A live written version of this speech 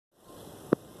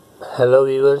Hello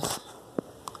viewers,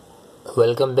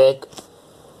 welcome back.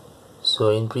 So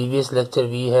in previous lecture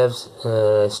we have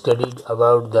studied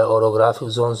about the orographic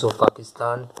zones of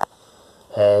Pakistan,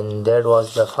 and that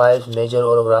was the 5 major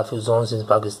orographic zones in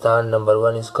Pakistan. Number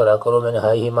 1 is Karakoram and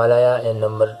High Himalaya, and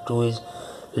number 2 is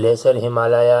Lesser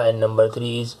Himalaya, and number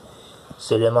 3 is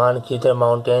Suleiman Khiter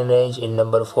mountain range. In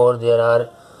number 4 there are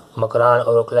Makran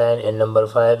Oroklan, and number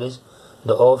 5 is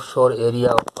the offshore area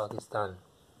of Pakistan.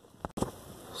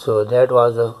 So that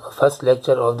was the first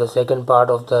lecture of the second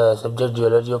part of the subject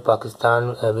Geology of Pakistan,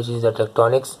 which is the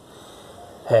Tectonics.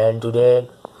 And today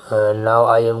now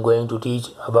I am going to teach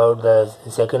about the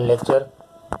second lecture,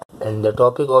 and the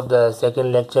topic of the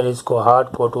second lecture is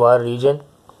Kohat-Potwar region.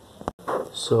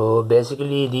 So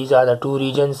basically these are the two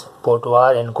regions,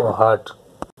 Potwar and Kohat.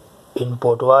 In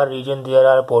Potwar region there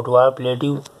are Potwar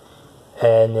plateau,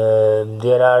 and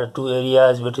there are two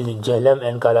areas, which is Jhelum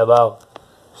and Kalabagh.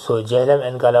 So Jhelum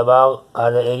and Kalabagh are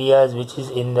the areas which is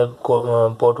in the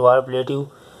Potwar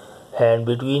plateau, and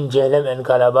between Jhelum and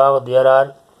Kalabagh there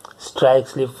are strike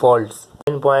slip faults.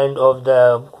 The main point of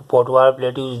the Potwar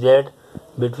plateau is that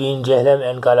between Jhelum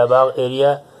and Kalabagh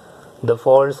area the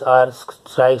faults are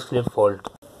strike slip fault,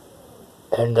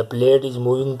 and the plate is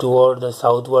moving toward the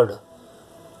southward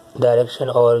direction,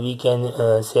 or we can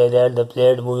say that the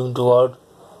plate moving toward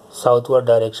southward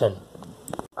direction.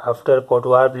 After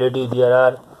Potwar plateau there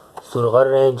are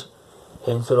Surghar range.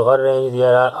 In Surghar range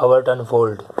there are Overton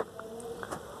fold,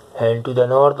 and to the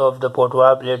north of the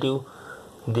Potwar plateau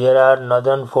there are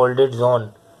northern folded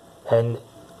zone. And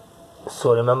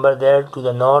so remember that to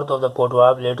the north of the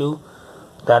Potwar plateau,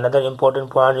 the another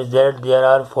important point is that there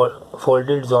are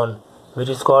folded zone, which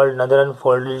is called northern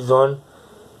folded zone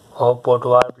of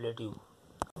Potwar plateau.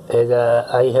 As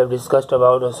I have discussed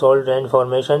about the salt rain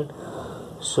formation,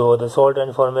 so the salt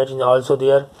rain formation is also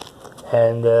there,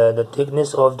 and the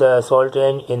thickness of the salt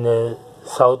rain in the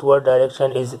southward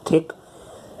direction is thick,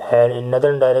 and in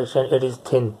northern direction it is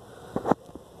thin.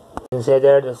 You can say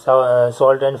that the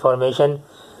salt rain formation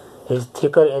is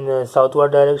thicker in the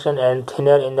southward direction and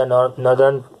thinner in the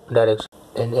northern direction.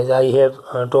 And as I have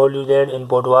told you that in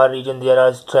Potwar region there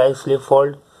are strike slip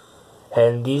fault,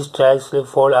 and these strike slip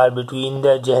fault are between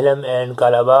the Jhelum and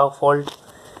Kalabagh fault.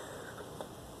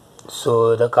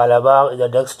 So the Kalabagh is a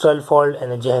dextral fault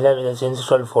and the Jhelum is a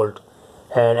sinistral fault.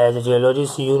 And as a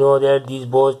geologist you know that these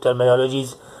both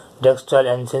terminologies, dextral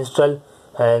and sinistral,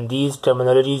 and these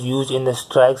terminologies used in the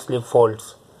strike slip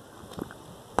faults.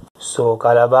 So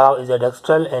Kalabagh is a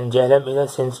dextral and Jhelum is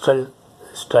a sinistral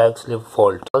strike slip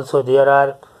fault. Also there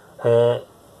are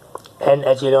N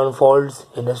echelon faults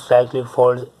in the strike slip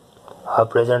faults are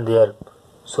present there.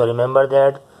 So remember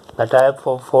that the type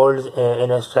of faults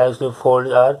in a strike slip fault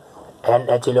are N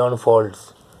echelon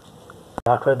faults.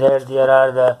 After that there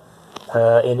are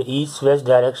the in east-west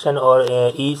direction or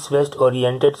east-west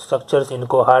oriented structures in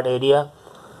Kohat area.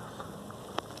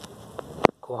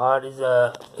 Kohat is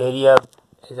a area,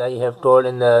 as I have told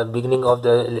in the beginning of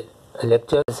the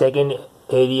lecture, the second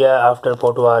area after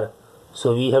Potwar.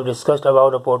 So we have discussed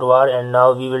about the Potwar, and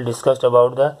now we will discuss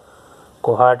about the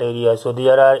Kohat area. So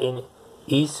there are in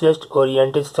east-west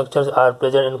oriented structures are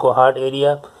present in Kohat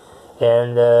area,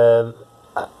 and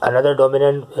another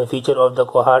dominant feature of the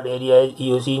Kohat area is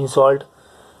Eocene salt,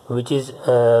 which is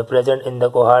present in the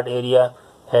Kohat area,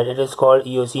 and it is called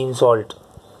Eocene salt.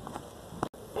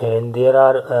 And there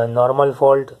are normal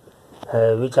fault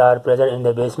which are present in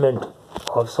the basement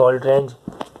of salt range.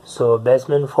 So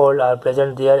basement fault are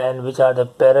present there, and which are the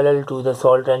parallel to the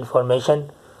salt range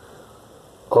formation,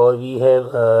 or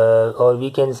we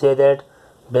can say that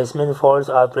basement faults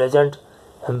are present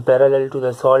and parallel to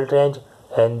the salt range,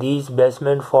 and these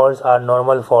basement faults are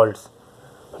normal faults.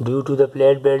 Due to the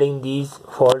plate bedding, these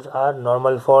faults are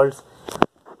normal faults.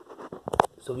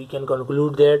 So we can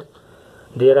conclude that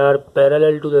there are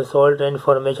parallel to the salt range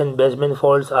formation basement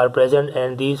faults are present,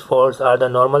 and these faults are the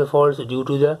normal faults due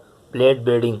to the plate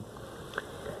bedding,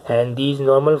 and these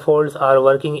normal faults are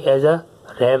working as a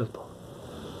ramp.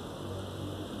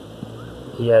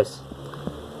 Yes,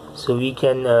 so we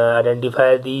can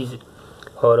identify these,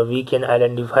 or we can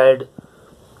identifying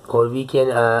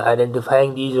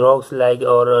these rocks like,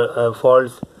 or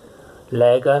faults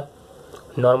like a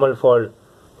normal fault.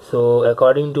 So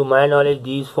according to my knowledge,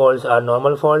 these faults are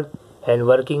normal fault and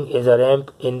working as a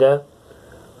ramp in the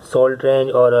salt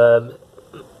range, or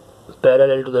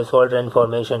parallel to the salt range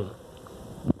formation.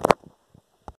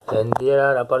 And there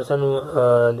are a person,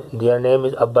 their name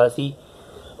is Abbasi,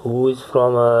 who is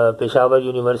from Peshawar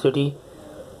University,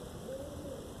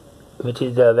 which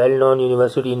is the well-known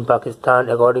university in Pakistan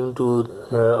according to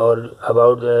or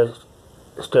about the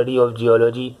study of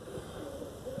geology.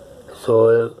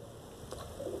 So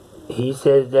he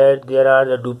says that there are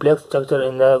the duplex structure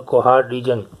in the Kohat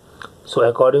region. So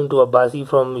according to Abbasi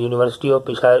from University of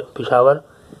Peshawar,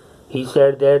 he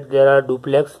said that there are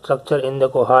duplex structure in the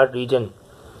Kohat region.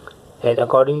 And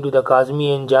according to the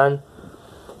Kazmi and Jan,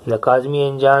 the Kazmi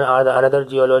and Jan are the another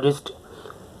geologist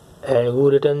and who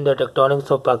written the Tectonics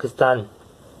of Pakistan.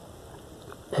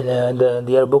 And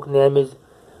their book name is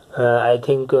I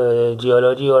think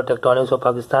Geology or Tectonics of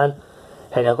Pakistan.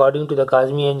 And according to the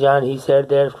Kazmi and Jan, he said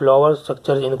that flower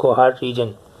structures in Kohat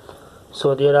region.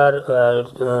 So there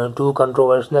are two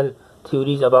controversial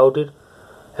theories about it.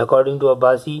 According to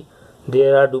Abbasi,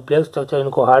 there are duplex structure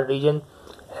in Kohat region,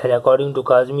 and according to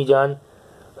Kazmi Jan,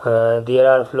 there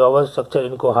are flower structure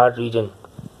in Kohat region.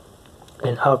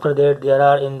 And after that, there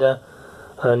are in the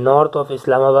north of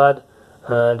Islamabad,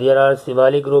 there are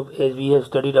Shivalik group, as we have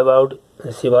studied about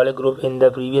Shivalik group in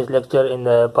the previous lecture in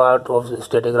the part of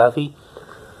stratigraphy.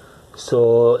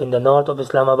 So in the north of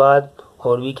Islamabad,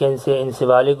 or we can say in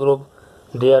Shivalik group,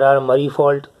 there are Murray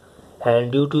fault,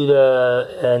 and due to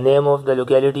the name of the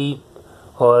locality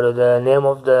or the name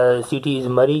of the city is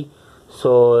Murray,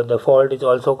 so the fault is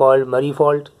also called Murray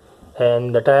fault,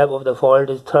 and the type of the fault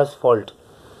is thrust fault.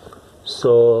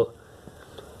 So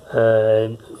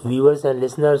viewers and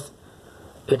listeners,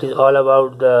 it is all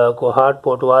about the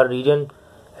Kohat-Potwar region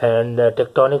and the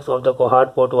tectonics of the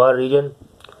Kohat-Potwar region.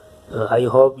 I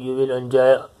hope you will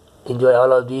enjoy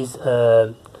all of these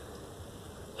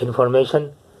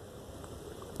information,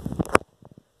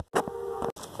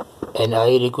 and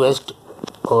I requested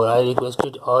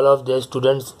all of the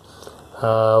students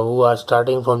who are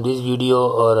starting from this video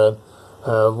or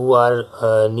who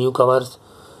are newcomers.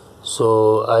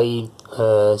 So I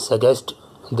suggest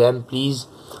them, please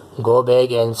go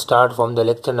back and start from the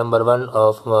lecture number 1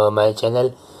 of my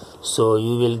channel, so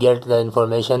you will get the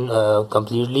information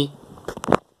completely,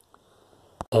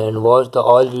 and watch the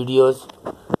all videos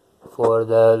for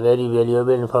the very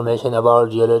valuable information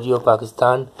about geology of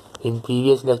Pakistan. In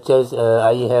previous lectures,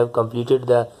 I have completed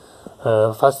the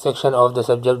first section of the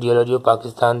subject geology of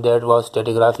Pakistan, that was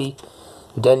stratigraphy.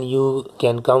 Then you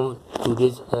can come to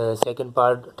this second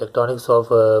part, tectonics of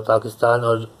Pakistan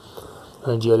or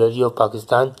geology of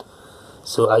Pakistan.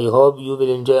 So I hope you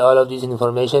will enjoy all of this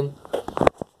information.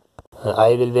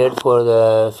 I will wait for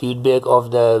the feedback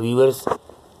of the viewers,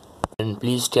 and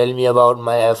please tell me about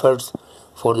my efforts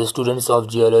for the students of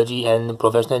geology and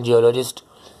professional geologists.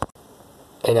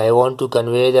 And I want to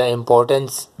convey the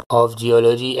importance of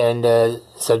geology and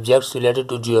subjects related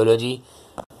to geology.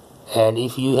 And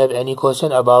if you have any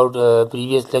question about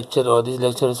previous lecture or this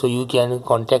lecture, so you can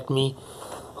contact me,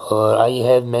 or I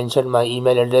have mentioned my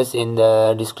email address in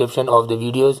the description of the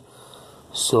videos.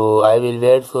 So I will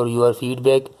wait for your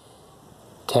feedback.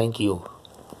 Thank you.